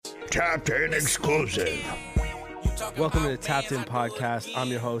Tapped In exclusive. Welcome to the Tapped In podcast. I'm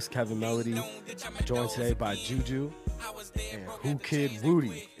your host, Kevin Melody, joined today by Juju and WhoKid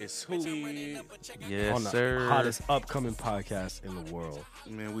Rudy It's WhoKid. Yes, on the sir. hottest upcoming podcast in the world.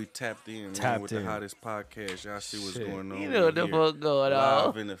 Man, we tapped in, man, Tapped with in. the hottest podcast. Y'all see what's Shit. going on. You know what the here. fuck going on.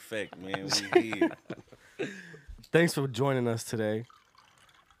 Live in effect, man. We here. Thanks for joining us today.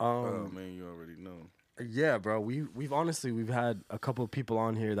 Oh, man, you already know. Yeah, bro. We've honestly had a couple of people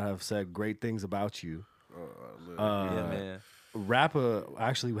on here that have said great things about you. Look. Yeah, man. Rapper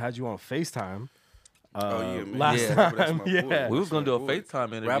actually had you on FaceTime. Yeah, man. last Yeah, Rapper, that's my time, boy. yeah. We was gonna do a Boy. FaceTime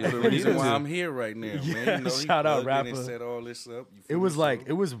interview. Rapper, the We reason needed why to. I'm here right now, Yeah, man. You know, he shout out, plugged in Rapper. and set all this up. You It feel was me? like So,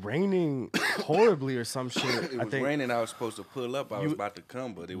 it was raining horribly or some shit. it I was think. raining. I was supposed to pull up. I was about to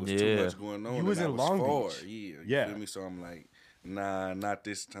come, but it was too Yeah. much going on. You was and I in Long far. Beach. Yeah, Yeah. You feel me? So I'm like, nah, not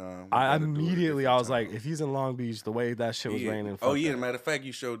this time. We I gotta do it a immediately different I was time. like, if he's in Long Beach, the way that shit was Yeah. raining. Oh fuck yeah, that. matter of fact,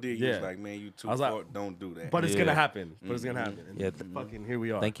 you sure did. You Yeah. was like, man, you too I was like- far. Don't do that. But it's Yeah. gonna happen. But it's gonna happen. And Yeah. fucking here we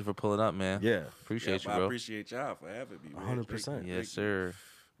are. Thank you for pulling up, man. Yeah. Appreciate I you, bro. appreciate y'all for having me. Man. 100%. Yes, sir.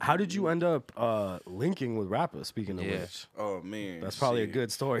 How did you end up linking with Rapper? Speaking of Yeah. which, Oh man, that's probably a shit.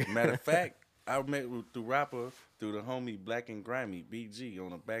 good story. Matter of fact, I met through Rapper through the homie Black and Grimy BG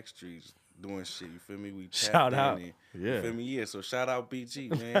on the back streets doing shit. You feel me? We tapped Shout in out. and- Yeah. You feel me? Yeah. So shout out BG,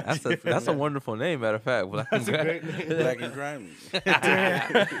 man. That's a wonderful name, matter of fact. Black and grimy. Black and Grimy.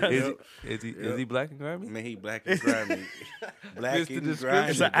 Is he black and grimy? Man, he black and grimy. Black It's the and description. grimy.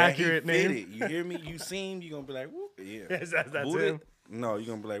 It's an Black, he accurate name. fitted. You hear me? You see him, you gonna be like, woo, yeah. that's Who him. did- No, you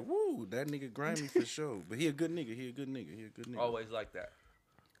gonna be like, woo, that nigga grimy for sure. But he a good nigga. He a good nigga. He a good nigga. Always like that.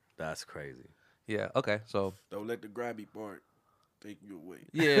 That's crazy. Yeah. Okay. So Don't let the grimy part take you away.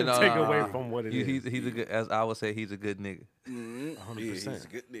 yeah, no, Take no, away no. from what it He's is. a good, as I would say, he's a good nigga. Mm-hmm. 100%. Yeah, he's a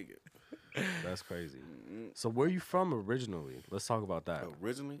good nigga. That's crazy. So where you from originally? Let's talk about that.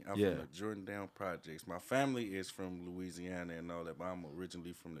 Originally, I'm Yeah. from the Jordan Projects. My family is from Louisiana and all that, but I'm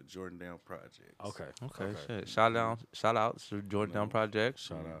originally from the Jordan Projects. Okay. Okay, shit. Shout out to Jordan Down Project.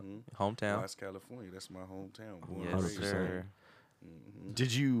 Shout out. Hometown. West California, that's my hometown. Born and Yes, 100%. raised. sir.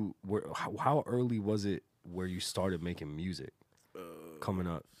 Did you? How early was it where you started making music? Coming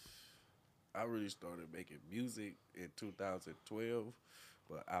up. I really started making music in 2012,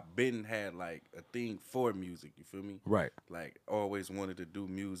 but I've been had like a thing for music. You feel me? Right. Like always wanted to do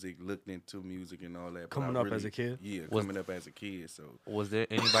music, looked into music and all that. but Coming I up as a kid? Yeah, Was- coming up as a kid. So Was there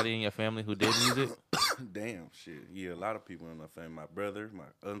anybody in your family who did music? damn shit. Yeah, a lot of people in my family. My brother,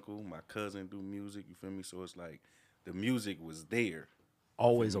 my uncle, my cousin do music. You feel me? So it's like the music was there.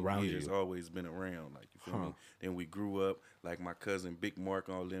 Always around Yeah, it's you. always been around. Like you feel me? Then we grew up. Like my cousin Big Mark,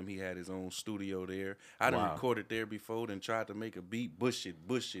 all them. He had his own studio there. I done Wow. recorded there before. Then tried to make a beat, bush it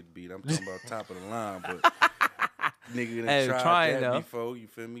beat. I'm talking about top of the line, but nigga done Hey, tried trying that though. before. You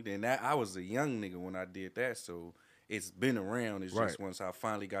feel me? Then that I was a young nigga when I did that, so it's been around. It's Right. just once I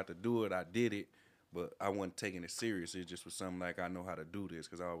finally got to do it, I did it. But I wasn't taking it serious. It just was something like I know how to do this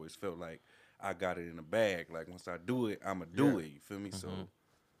because I always felt like I got it in the bag. Like once I do it, I'ma do it. You feel me? So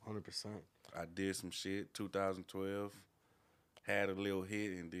 100%. I did some shit. 2012 had a little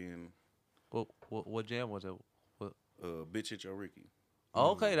hit, and then What jam was it? What? Bitch Hit Your Ricky.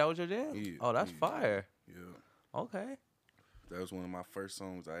 Oh, okay, that was your jam. Yeah, Oh, that's yeah. fire. Yeah, Okay. that was one of my first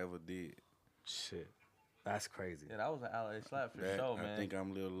songs I ever did. Shit. That's crazy. Yeah, that was an LA slap for That, sure, I man. think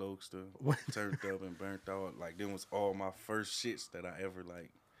I'm Lil Lokester, turned up and burnt out. Like them was all my first shits that I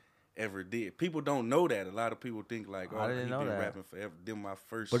ever did. People don't know that. A lot of people think like, I oh, didn't he know been that. rapping forever. Them my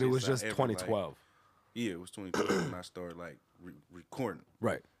first. But it shits was I just ever, 2012. Yeah, it was 2012 when I started like recording.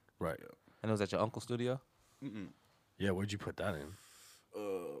 Right. Right. And it was at your uncle's studio? Yeah. Where'd you put that in?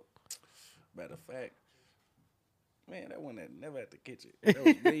 Matter of fact, man, that one that never at the kitchen. That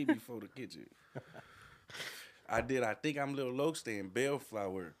was way before the kitchen. I think I'm Lil Lokester in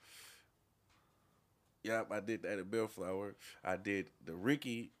Bellflower. Yep, I did that at Bellflower. I did the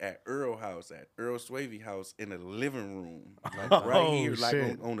Ricky at Earl House, at Earl Swavey House in the living room. Like right Oh, here, like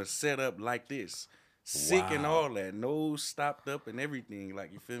shit. on a setup like this. Sick and Wow. all that. Nose stopped up and everything.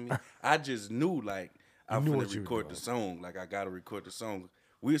 Like, you feel me? I just knew, like, I'm knew finna what you were record the doing. song. Like, I got to record the song.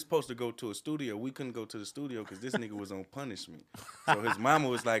 We were supposed to go to a studio. We couldn't go to the studio because this nigga was on punishment. So his mama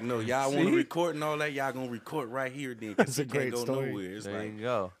was like, no, y'all want to See? record and all that? Y'all going to record right here then because That's a he can't great go story. nowhere. It's There like, you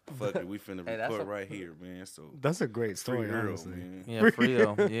go. fuck it, we finna Hey, that's record a- right here, man. So That's a great story, free Earl, honestly. man. Yeah,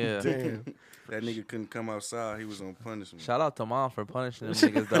 Frio. Yeah. Damn. That nigga couldn't come outside. He was on punishment. Shout out to Mom for punishing them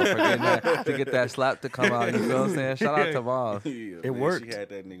niggas though for getting that, to get that slap to come out. You feel what I'm saying? Shout out to Mom. Yeah, It man, worked. She had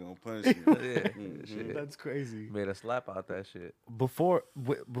that nigga on punishment. Yeah, shit. That's crazy. Made a slap out that shit.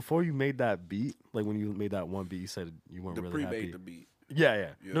 Before you made that beat, like when you made that one beat, you said you weren't The really pre-made happy. the beat. Yeah.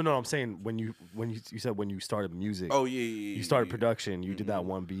 Yeah. No, I'm saying when you said when you started music. Oh yeah. You started production. You did that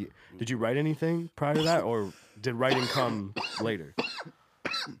one beat. Did you write anything prior to that, or did writing come later?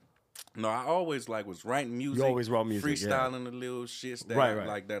 No, I always was writing music. You always wrote music, freestyling the little shits that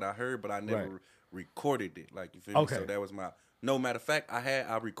Right. that I heard, but I never Right. recorded it. Like, you feel me? Okay. So that was my. No, matter of fact,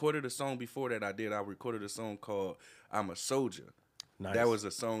 I recorded a song before that. I recorded a song called "I'm a Soldier." Nice. That was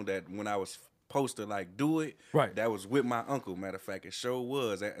a song that when I was supposed to do it, Right. that was with my uncle. Matter of fact, it sure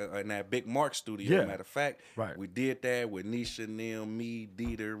was in that Big Mark studio. Yeah. Matter of fact, Right. we did that with Nisha, Nim, me,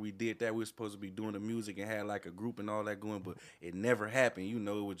 Dieter. We did that. We were supposed to be doing the music and had a group and all that going, but it never happened. You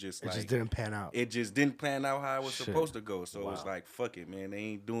know, it was just It just didn't pan out. It just didn't plan out how it was Shit. supposed to go. So it was Wow. fuck it, man. They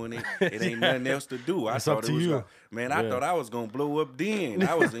ain't doing it. It ain't nothing else to do. I It's thought up it to was you. man, I Yeah. thought I was gonna blow up then.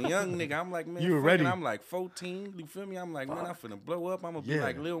 I was a young nigga. I'm like, man, You were fuck ready. it. I'm 14. You feel me? I'm like, man, I'm finna blow up. I'm gonna be Yeah.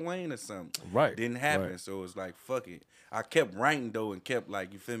 like Lil Wayne or something. Right. Didn't happen. Right. So it was fuck it. I kept writing though and kept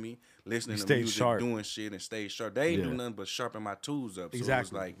you feel me, listening to stayed music, sharp. doing shit and stayed sharp. They ain't Yeah. do nothing but sharpen my tools up. So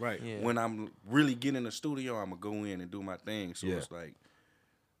Exactly. it was Right. Yeah. when I'm really getting in the studio, I'm gonna go in and do my thing. So Yeah. it's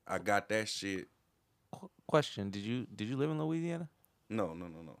I got that shit. Question: Did you live in Louisiana? No.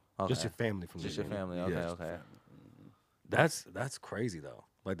 Okay. Just your family from Just there. your family. Yeah. Okay. Just Okay. That's crazy though.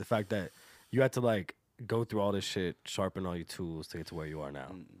 Like the fact that you had to go through all this shit, sharpen all your tools to get to where you are now.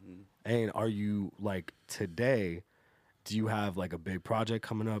 Mm-hmm. And are you today? Do you have a big project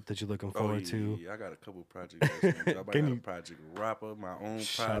coming up that you're looking forward to? Yeah, I got a couple projects. I got a project with Rapper, my own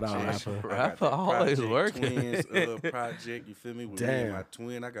Shout out project. Rapper. I got Rapper that always Project working. Twins project, you feel me? With me Damn. and my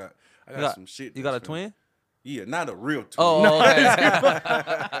twin. I got some shit. You got a that's finna- twin? Yeah, not a real twin. Oh,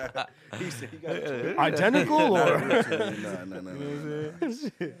 okay. He said he got a twin. Identical Not a or real twin.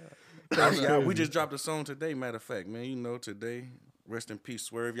 No. Yeah, we just dropped a song today, matter of fact, man. You know, today, rest in peace,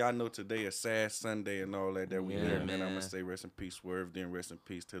 Swerve. Y'all know today a sad Sunday and all that we Yeah, live, man. I'm man. gonna say rest in peace, Swerve, then rest in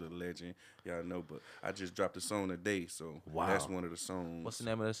peace to the legend. Y'all know, but I just dropped a song today, so Wow. that's one of the songs. What's the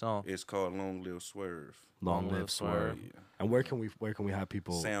name of the song? It's called Long Live Swerve. Long Live Swerve. Yeah. And where can we have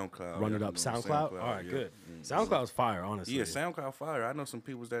people SoundCloud. run it Y'all up? know SoundCloud? All right, yeah. good. Mhm. SoundCloud's fire, honestly. Yeah, SoundCloud fire. I know some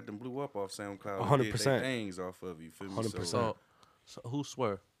people that done blew up off SoundCloud. 100%. Did things off of you. Feel me? 100%. So who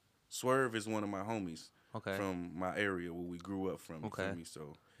Swerve? Swerve is one of my homies. Okay. From my area where we grew up from. You Okay. feel me?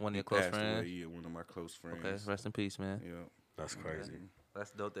 So One of he your close passed away, friends? yeah, one of my close friends. Okay. Rest in peace, man. Yeah. That's crazy.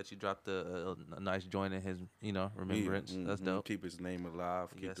 That's dope that you dropped a nice joint in his, remembrance. Yeah, That's mhm. dope. Keep his name alive.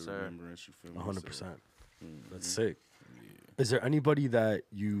 Keep Yes, the sir. remembrance. You feel me? 100%. So, That's sick. Is there anybody that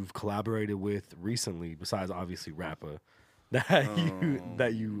you've collaborated with recently, besides obviously Rapper,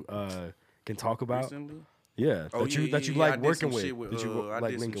 that you can talk about? recently? Yeah, Oh, that you I like did working some with. shit That you I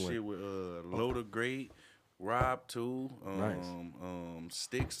like did some linking shit with. with Loader Great, Rob too. Nice.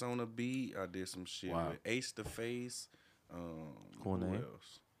 Sticks on the beat. I did some shit Wow. with Ace the Face. Cool who name.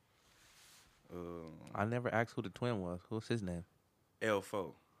 else? I never asked who the twin was. What's his name?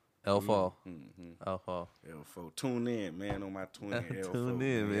 L4. L4. Mm-hmm. L4. L4. Tune in, man, on my twin. L4. Tune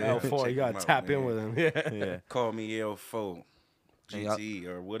in, man. L4, Check you gotta him out, tap in man. with him. Yeah. Yeah. Call me L4. And y'all- GT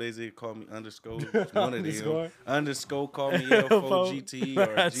or what is it? Call me underscore. One of them. Underscore? Underscore. Call me L4 GT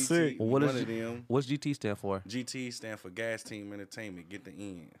or That's GT. sick. What One is of them. What's GT stand for? GT stand for Gas Team Entertainment. Get the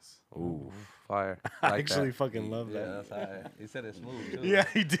ends. Ooh, Fire. I Like actually that. fucking love Yeah, that. that's how he said it smooth too. Yeah,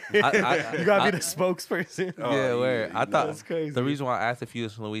 he did. I- you gotta I- be the spokesperson. Oh, Yeah, yeah, where yeah, I thought that's crazy. the reason why I asked if you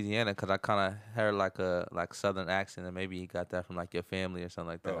was from Louisiana because I kind of heard a southern accent and maybe you got that from your family or something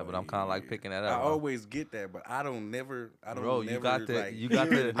like that. Oh, but I'm kind of yeah. picking that I up. always get that, but I don't never. Bro, you never, got the- like, you got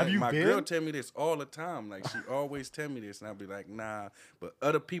the- like, Have you my been? girl tell me this all the time. Like she always tell me this, and I'll be like, nah. But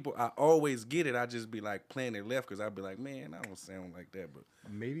other people, I always get it. I just be like playing it left because I'll be like, man, I don't sound like that. But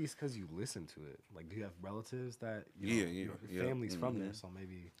Maybe it's because you listen to it. Like, do you have relatives that Yeah, your yeah. family's from there? So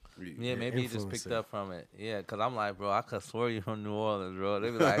maybe. Yeah, maybe you just influence picked it. up from it. Yeah, because I'm like, bro, I could swear you from New Orleans, bro. They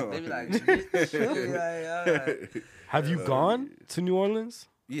be like, Have you gone to New Orleans?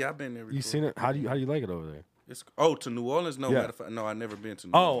 yeah, I've been there. You seen it? How do you like it over there? It's to New Orleans? No, Yeah. matter of fact, no, I never been to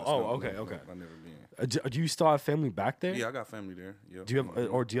New Oh, Orleans. oh, No, okay, no, okay. No, I never been. Do you still have family back there? Yeah, I got family there. Yeah. Do you have,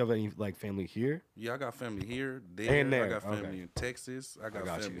 or do you have any family here? Yeah, I got family here, there. And there, I got family okay. in Texas. I got,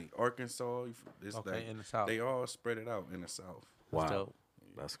 got you. family in Arkansas. It's Okay, like, in the South. They all spread it out in the South. Wow, dope.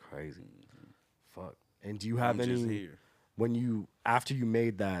 that's crazy. Fuck. And do you have I'm just any here. after you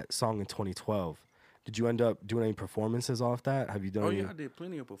made that song in 2012? Did you end up doing any performances off that? Have you done? Oh any, yeah, I did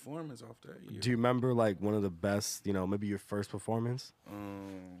plenty of performance off that. Yeah. Do you remember one of the best? Maybe your first performance.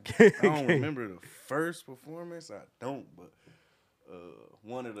 I don't remember the first performance. I don't, but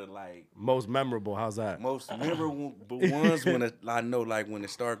one of the like Most memorable. How's that? most memorable ones when I know like when it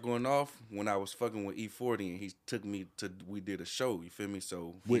started going off when I was fucking with E40 and he took me to we did a show. You feel me?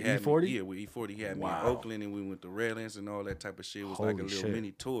 So he With had E40? me, yeah, with E40 he had me in Wow. Oakland and we went to Redlands and all that type of shit. It was like a Holy little shit.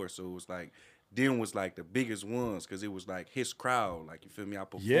 mini tour. So it was like them was like the biggest ones because it was like his crowd. Like you feel me? I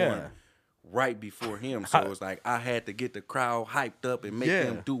performed. Yeah. Right before him, so it was like I had to get the crowd hyped up and make Yeah.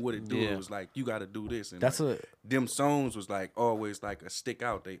 them do what it do. Yeah. It was like you got to do this, and That's like, them songs was like always like a stick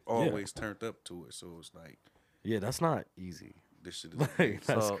out. They always turned up to it, so it was like Yeah, that's not easy. this shit is Like,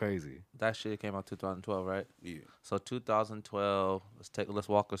 that's So- crazy. That shit came out 2012, right? yeah. So 2012. Let's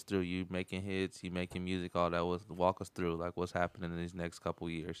walk us through. You making hits, you making music, all that. Walk us through like what's happening in these next couple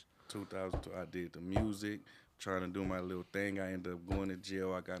years. 2002, I did the music, trying to do my little thing. I ended up going to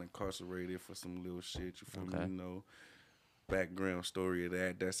jail. I got incarcerated for some little shit. You feel Okay. me? You know, background story of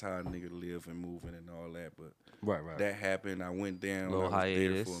that. That's how a nigga live and moving and all that. But Right. that happened. I went down. Little I was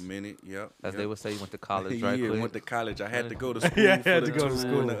hiatus. there for a minute. Yep. As yep. they would say, you went to college, right? Yeah, quick? went to college. I had to go to school Yeah, for had the to go to tour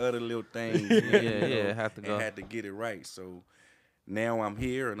school. and the other little things. Yeah, had to go. And had to get it right. So now I'm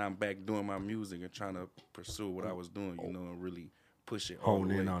here and I'm back doing my music and trying to pursue what I was doing, you know, and really push it all Hone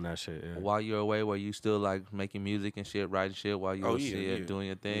the in way. on that shit. Yeah. While you're away, were you still like making music and shit, writing shit while you Oh, was yeah, shit, yeah. doing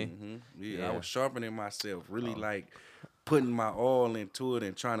your thing? Yeah, Yeah. I was sharpening myself, really like putting my all into it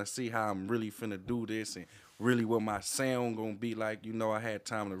and trying to see how I'm really finna do this and really what my sound gonna be like. You know, I had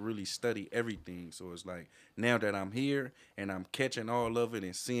time to really study everything. So it's like now that I'm here and I'm catching all of it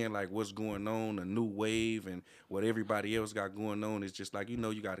and seeing like what's going on, a new wave and what everybody else got going on, it's just like, you know,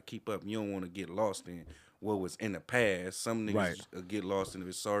 you got to keep up. You don't want to get lost in what was in the past. Some niggas Right. get lost in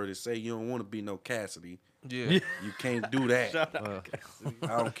it. Sorry to say, you don't want to be no Cassidy. Yeah. You can't do that. I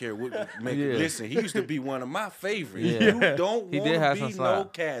don't care what. Make Yeah. Listen, he used to be one of my favorites. Yeah. You don't He want did have to be some no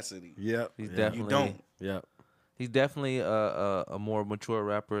slap. Cassidy. Yep. He's yeah. definitely You don't. Yep. He's definitely a more mature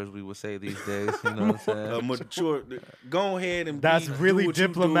rapper, as we would say these days. You know what I'm saying? A mature. Go ahead and That's do really what you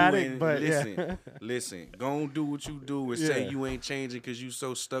do diplomatic, and but yeah. listen. Go and do what you do and say Yeah. you ain't changing because you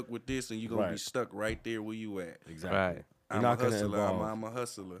so stuck with this and you gonna be Right. stuck right there where you at. Exactly. Right. You're I'm not a gonna hustler. evolve. I'm a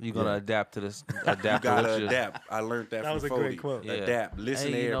hustler. You're gonna Yeah. adapt to this. You Adapt to gotta what you. adapt. I learned that That from was a 40. great quote. Yeah. Adapt. Listen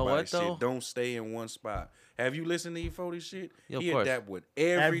Hey, to you know everybody what, though? shit. Don't stay in one spot. Have you listened to E40 shit? Yeah, of He course. adapt with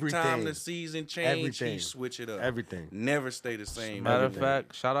every time Everything. the season change, he Everything. switch it up. Everything. Never stay the same. Matter of everything.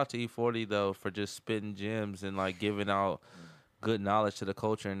 fact, shout out to E40 though for just spitting gems and like giving out good knowledge to the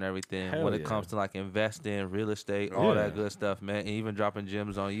culture and everything Hell when it yeah. comes to like investing, real estate, all that Yeah. good stuff, man. And even dropping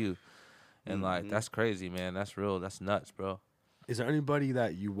gems on you. And like Mm-hmm. that's crazy, man. That's real. That's nuts, bro. Is there anybody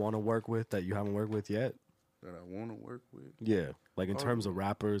that you want to work with that you haven't worked with yet? that I want to work with Yeah. Like in terms of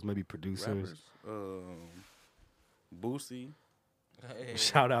rappers, maybe producers. rappers. Boosie.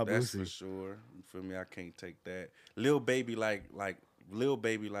 Shout out That's for Boosie. sure. You feel me? I can't take that. Lil Baby, like Lil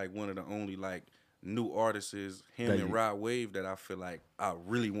Baby, like one of the only like new artists is him That and you- Rod Wave that I feel like I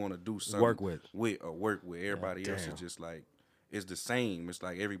really want to do something Work with. or work with. Everybody else damn. is just like it's the same. It's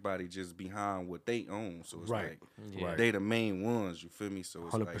like everybody just behind what they own. So it's Right. like Right. they the main ones. You feel me? So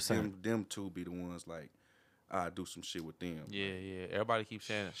it's 100%. like them two be the ones like I do some shit with them. Yeah. Everybody keeps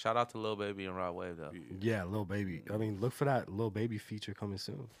saying it. Shout out to Lil Baby and Rod Wave though. Yeah, Lil Baby. I mean, look for that Lil Baby feature coming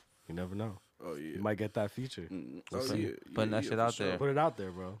soon. You never know. Oh yeah. You might get that feature. Oh see. yeah. Putting that yeah, shit for out sure. there. Put it out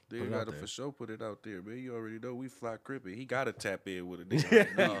there, bro. They Put it got out to there. for sure put it out there, man. You already know we fly crippy. He got to tap in with a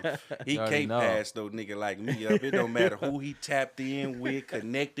nigga. Like me. He You already can't know. pass no nigga like me up. It don't matter who he tapped in with,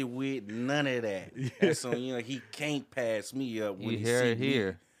 connected with, none of that. And so you know he can't pass me up when You he hear see it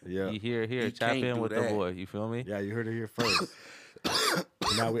here. Yeah. You hear it here. He Tap can't in do with the that. boy. You feel me? Yeah, you heard it here first.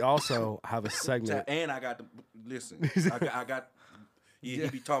 Now we also have a me. segment. And I got to listen. I got. Yeah, he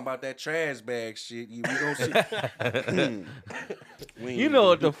be talking about that trash bag shit. We gonna see. We You ain't know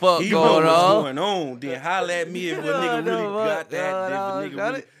what the fuck he going know what's on. going on. Then holla at me if a You nigga know really what- got that. If a nigga got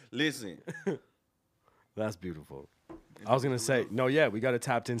really, it. listen. That's beautiful. I was gonna say no. Yeah, we got a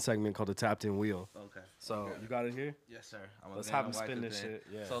tapped in segment called the tapped in wheel. Okay. So you got it here. Yes, sir. Let's have him spin this shit.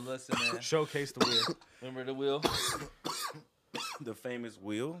 Yeah. So listen, man. Showcase the wheel. Remember the wheel? The famous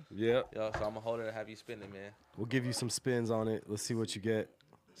wheel. Yeah. Yo, so I'm gonna hold it and have you spin it, man. We'll give you some spins on it. Let's see what you get.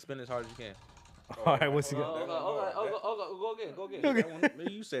 Spin as hard as you can. All right, what's you got? Go again. That one, man,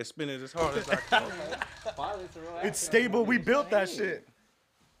 you said spin it as hard as I can. It's stable. We built that shit.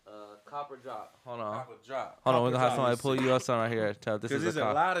 Copper drop. Hold on. Pop a drop. Hold on, we're gonna have Copper somebody drop. pull you up something right here. Tell this Because is there's a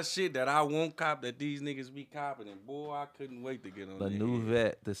a cop. lot of shit that I won't cop that these niggas be copping. And boy, I couldn't wait to get on The their new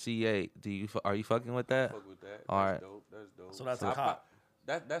head. vet, the C8. Are you fucking with that? Fuck with that. All That's right. dope. That's dope. So that's I a cop.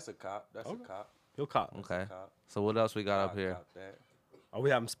 That's a cop. That's a cop. He'll cop. Okay. Cop. So what else we got I up here? cop that. Are we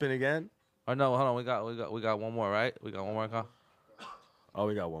having spin again? Oh no, hold on. We got one more, right? We got one more call. Oh,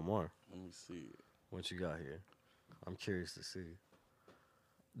 we got one more. Let me see it. What you got here? I'm curious to see.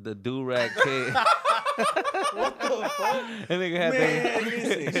 The do-rag kid. What the fuck? That nigga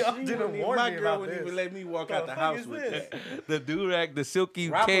had my girl wouldn't even let me walk out the house with that. the do-rag, the silky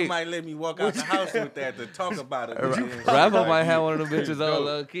Rapper cape. might let me walk out the house with that to talk about it. Rapper might have one of them bitches on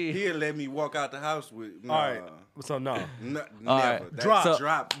low key. He'll let me walk out the house with. All right. So no. Never. right. Drop.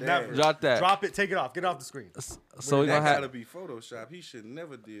 Drop that. Never. Drop that. Drop it. Take it off. Get it off the screen. So we That gonna gotta have. be Photoshop. He should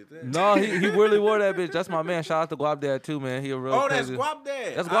never did that. No, he really wore that bitch. That's my man. Shout out to Guap Dad too, man. He a real Oh, that's crazy. Guap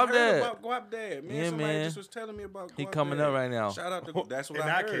Dad. That's I Guap heard Dad. about Guap Dad. Man, Yeah, somebody man. just was telling me about Guap He coming Dad. up right now. Shout out to that's what In I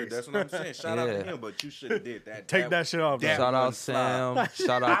that heard. case. That's what I'm saying. Shout out to Yeah. him, but you should have did that. Take that shit off. that Shout out wasn't fly. Sam.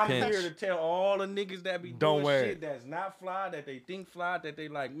 Shout out I'm Pinch. here to tell all the niggas that be Don't doing wear shit it. that's not fly, that they think fly, that they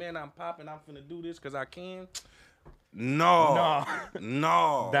like, man, I'm popping, I'm finna do this because I can. No.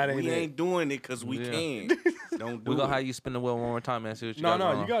 That ain't we it. ain't doing it because we Yeah. can. Don't do We it. gonna have you spin the wheel one more time, man. See what you No, got. no.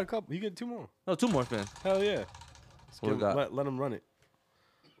 going You on. got a couple. You get 2 more. No, 2 more spins. Hell yeah. What we got? Let him run it.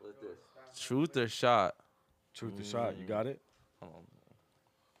 Truth or shot? Truth or shot. You got it? Hold on.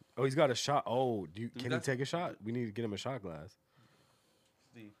 Oh, he's got a shot. Oh, can he that's- take a shot? We need to get him a shot glass.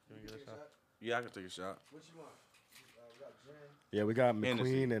 Yeah, I can take a shot. Yeah, we got Hennessy.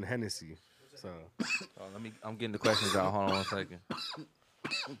 McQueen and Hennessy. So Oh, I'm getting the questions out. Hold on 1 second.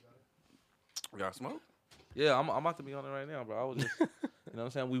 Y'all smoke? Yeah, I'm about to be on it right now, bro. I was just, you know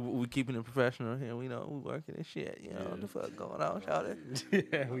what I'm saying? We keeping it professional here. We know we working and shit. You know what the fuck going on, shout it.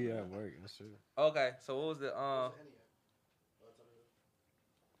 yeah, we at work. That's true. Okay, so what was the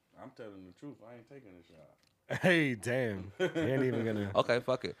I'm telling the truth. I ain't taking a shot. Hey, damn. He ain't even gonna. Okay,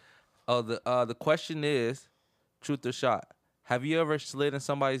 fuck it. The question is, truth or shot? Have you ever slid in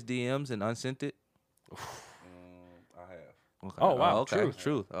somebody's DMs and unsent it? I have. Okay. Oh, wow, Okay. truth.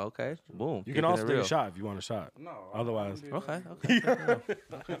 Truth. Okay. Boom. You Keeping can also it take a real. shot if you want a shot. No. Otherwise- Okay.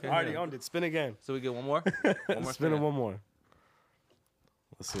 I already owned it. Spin again. So we get one more. One more Spin it spin. one more.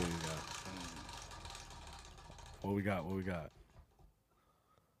 Let's see what we got. What we got? What we got?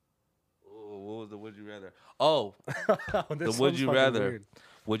 Ooh, what was the would you rather? Oh, This would one's you fucking rather? weird.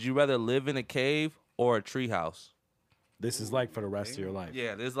 Would you rather live in a cave or a treehouse? This is like for the rest of your life.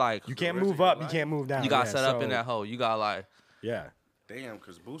 Yeah, there's like You can't rest of move your up. You life? can't move down. you got yeah, set up so- in that hole. You got like Yeah. Damn,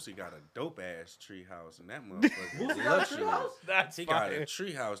 because Boosie got a dope ass tree house and that motherfucker is luxury. That's He got a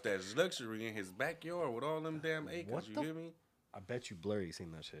tree house that's luxury in his backyard with all them damn acres. What You the hear me? I bet you Blurry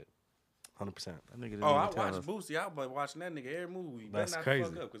seen that shit. 100%. that nigga didn't Oh, even I tell watch us. Boosie. I be watching that nigga every movie. You That's better not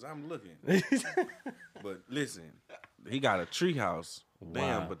crazy. fuck up because I'm looking. But listen, he got a tree house.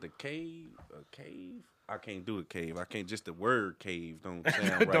 Damn, Wow. but a cave? I can't do a cave. I can't. Just the word cave don't sound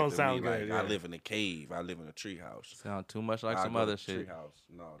right. Don't to sound me. good, Like, I yeah. live in a cave. I live in a tree house. Sound too much like I some go other to shit. Tree house.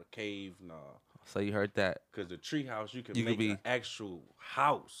 No, the cave. No. So you heard that? Because the tree house, you can You could make be- an actual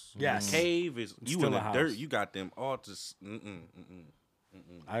house. Yes. The cave is you Still in the a house. dirt. You got them all to.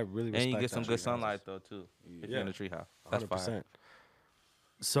 I really respect And you get some that good tree sunlight though too. If you're in Yeah. the treehouse, that's fine. 100%.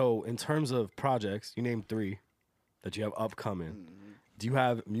 So, in terms of projects, you named 3 that you have upcoming. Do you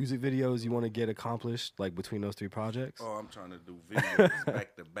have music videos you want to get accomplished, like between those 3 projects? Oh, I'm trying to do videos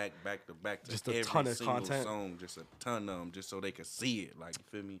back to back to Just a every ton of single content? song, just a ton of them, just so they can see it. Like, you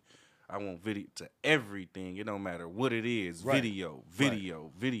feel me? I want video to everything. It don't matter what it is. Right. Video.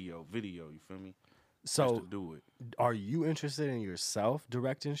 You feel me? Just So, to do it. are you interested in yourself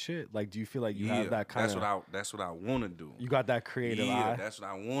directing shit? Like, do you feel like you have that kind that's of? what I want to do. You got that creative eye. That's what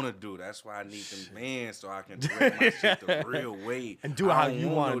I want to do. That's why I need them bands so I can direct my shit the real way And do it how I don't you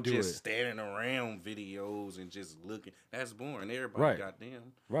want wanna no do just it. standing around videos and just looking. That's boring. Everybody Right.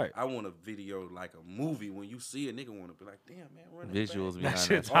 goddamn. Right. I want a video like a movie. When you see a nigga, want to be like, damn man, run it Visuals back. behind that.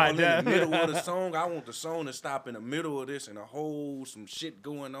 shit's All high in the def. middle of the song. I want the song to stop in the middle of this and a whole some shit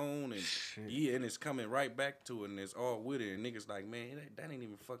going on and and it's coming right back to it and it's all with it and niggas like, man, that ain't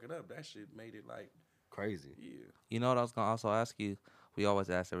even fuck it up. That shit made it like, Crazy. yeah. You know what I was gonna also ask you? We always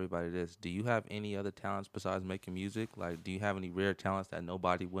ask everybody this: do you have any other talents besides making music? Like, do you have any rare talents that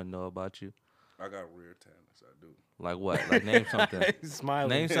nobody wouldn't know about you? I got rare talents. I do. Like what? Like name something. He's smiling.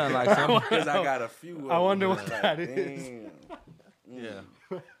 Name something like something. Because I got a few of I wonder them. what It's like, that is. damn.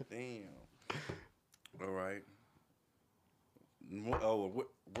 Yeah. Damn. All right.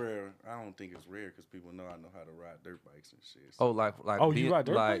 Rare. I don't think it's rare because people know I know how to ride dirt bikes and shit. So, Oh, like Oh, you being- ride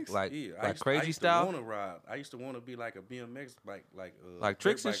dirt like bikes? like yeah, like I crazy used style. To want to ride. I used to want to be like a BMX bike, like Like dirt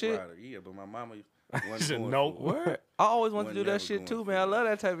tricks and bike shit? Rider. Yeah, but my mama wasn't said going no. for it. Word. I always want to Wasn't do that never shit going too, for man. I it. love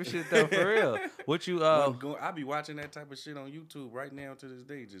that type of shit though, for real. What you I be watching that type of shit on YouTube right now to this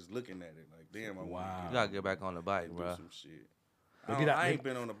day, just looking at it. Like, damn, I Wow. want you to gotta get back on the bike, do bro. some shit. I ain't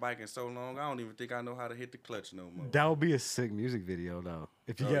been on a bike in so long. I don't even think I know how to hit the clutch no more. That would be a sick music video, though.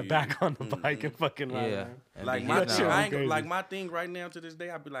 If you get back on the bike and fucking ride around. Like my thing, like my thing right now to this day,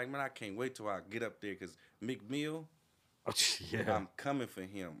 I'd be like, man, I can't wait till I get up there because Mick Mill. Yeah. I'm coming for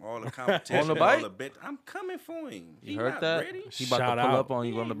him. All the competition, on the bike? all the bet. I'm coming for him. You heard not that? Ready? He about to pull up on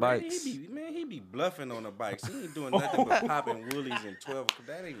you on the bikes. He be bluffing on the bikes. He ain't doing nothing but popping woolies and 12.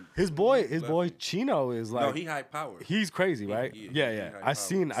 That ain't his boy Chino is like. No, he high powered. He's crazy, right? Yeah. I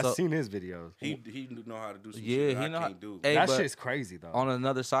seen his videos. He know how to do some yeah, shit he I know. can't do. Hey, that shit's crazy though. On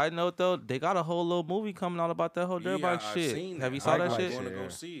another side note, though, they got a whole little movie coming out about that whole dirt bike shit. Have you saw that shit? I'm going to go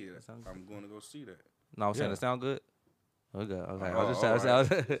see it. I'm going to go see that. No, I'm saying it sound good. Okay. I was just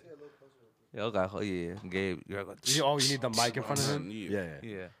saying. Yeah, okay. Yeah, Gabe. You need the mic in front of him.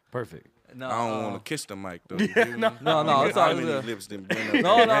 Yeah. Perfect. No, I don't want to kiss the mic though. No, it's all good. Lips didn't bend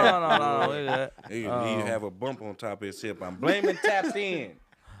up. No. He have a bump on top of his hip. I'm blaming Tapped In.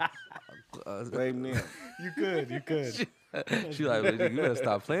 Blame them. You could. She like, you better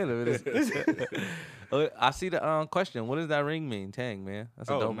stop playing with this. I see the question. What does that ring mean? Tang, man. That's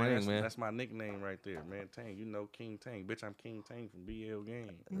a dope ring, man. That's my nickname right there, man. Tang. You know King Tang. Bitch, I'm King Tang from BL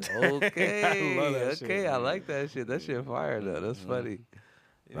Game. Okay. I love that shit, I like that shit. That shit fire though. That's funny.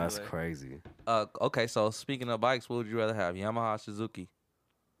 That's crazy. Okay, so speaking of bikes, what would you rather have? Yamaha, Suzuki?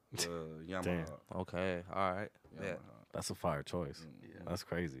 Yamaha. Damn. Okay, all right. Yeah. That's a fire choice. That's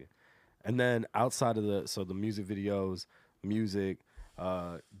crazy. And then outside of the music videos, music,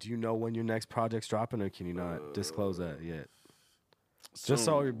 do you know when your next project's dropping, or can you not disclose that yet? Just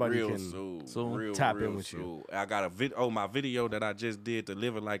so everybody can tap in with you. I got a video. My video that I just did to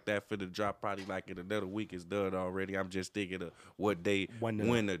Living Like That for the drop probably like in another week is done already. I'm just thinking of what day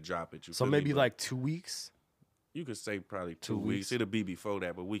when to drop it. So maybe like 2 weeks. You could say probably 2 weeks. It'll be before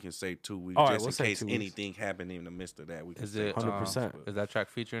that, but we can say 2 weeks just in case anything happened in the midst of that. We can say 100%. Is that track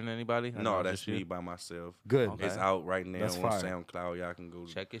featuring anybody? No, that's me by myself. Good. Okay. It's out right now on fire. SoundCloud. Y'all can go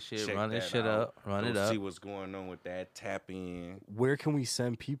check your shit, run this shit up, run it up. See what's going on with that. Tap in. Where can we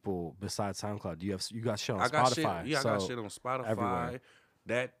send people besides SoundCloud? You got shit on Spotify? I got shit on Spotify. Everywhere.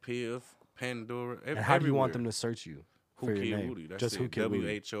 That Piff, Pandora. And how do you want them to search you? For your name. Woody. That's just it.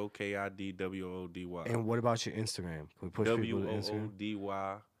 WhoKid WHOKID And what about your Instagram? Can we push people to Instagram?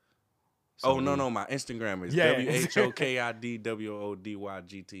 WOODY. So no, my Instagram is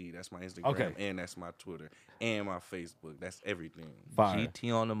WHOKIDWOODYGT. That's my Instagram, and that's my Twitter, and my Facebook. That's everything. Fire.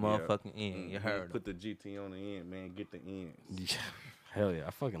 GT on the motherfucking end. You heard. Put the GT on the end, man. Get the ends. Yeah. Hell yeah,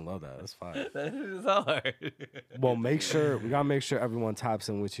 I fucking love that. That's fire. That is hard. Well, we gotta make sure everyone taps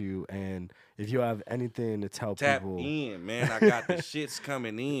in with you, and if you have anything to tell people, tap in, man. I got the shits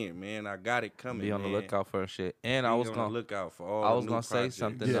coming in, man. I got it coming. Be on the lookout for shit. And I was gonna look out for all. I was gonna say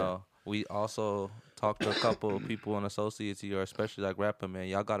something though. We also talked to a couple of people and associates here, especially like rapper, man.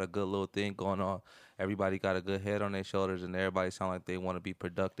 Y'all got a good little thing going on. Everybody got a good head on their shoulders, and everybody sound like they want to be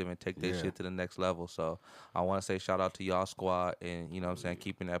productive and take their shit to the next level. So I want to say shout out to y'all squad, and you know what I'm saying,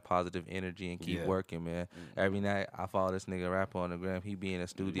 keeping that positive energy and keep working, man. Every night I follow this nigga rapper on the gram. He be in a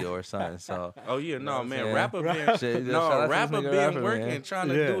studio or something. So rapper been working, man. Trying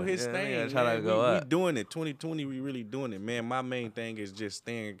to do his thing. Trying to go up. We doing it. 2020, we really doing it, man. My main thing is just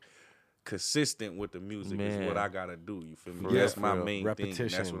staying consistent with the music is what I gotta do. You feel me? That's my main thing.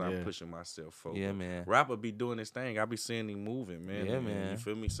 That's what I'm pushing myself for. Yeah, man. Rapper be doing his thing. I be seeing him moving, man. Yeah, man. You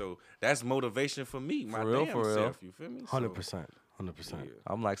feel me? So that's motivation for me. My damn self. You feel me? 100%. 100%.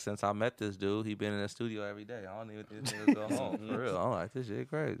 I'm like, since I met this dude, he been in the studio every day. I don't even think this nigga go home. For real. I'm like, this shit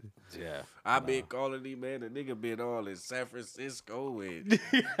crazy. Yeah. I been calling him, man. The nigga been all in San Francisco with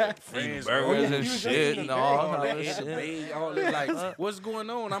friends, burgers and shit and all that shit. All this, like, what's going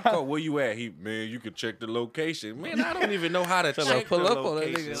on? I'm called, where you at? Man, you can check the location. Man, I don't even know how to check pull the up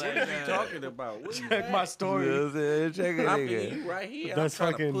location. On that nigga. What are you talking about? Check my story. Check it, I mean, you right here. I'm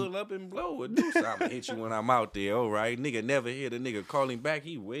trying to pull up and blow it. I'm gonna hit you when I'm out there. All right, nigga never hear the nigga calling back.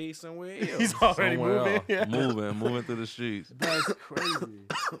 He way somewhere else. He's already moving. moving through the streets. That's crazy.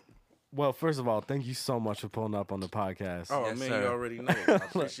 Well, first of all, thank you so much for pulling up on the podcast. Oh, yes, man, sir. You already know. I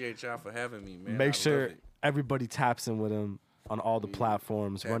appreciate y'all for having me, man. Make sure everybody taps in with him on all the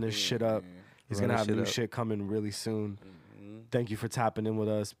platforms. Run his shit up. Man. He's going to have new shit coming really soon. Thank you for tapping in with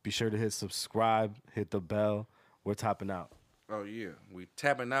us. Be sure to hit subscribe, hit the bell. We're tapping out. Oh, yeah. We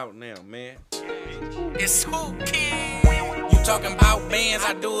tapping out now, man. It's WhoKid. You talking about bands,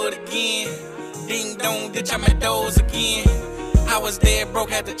 I do it again. Ding dong, bitch, I'm at those again. I was dead broke,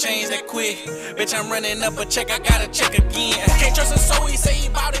 had to change that quick. Bitch, I'm running up a check, I gotta check again. Can't trust a soul, he say he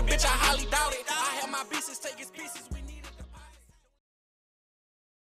bout it, bitch, I highly doubt it. I have my pieces, take his pieces.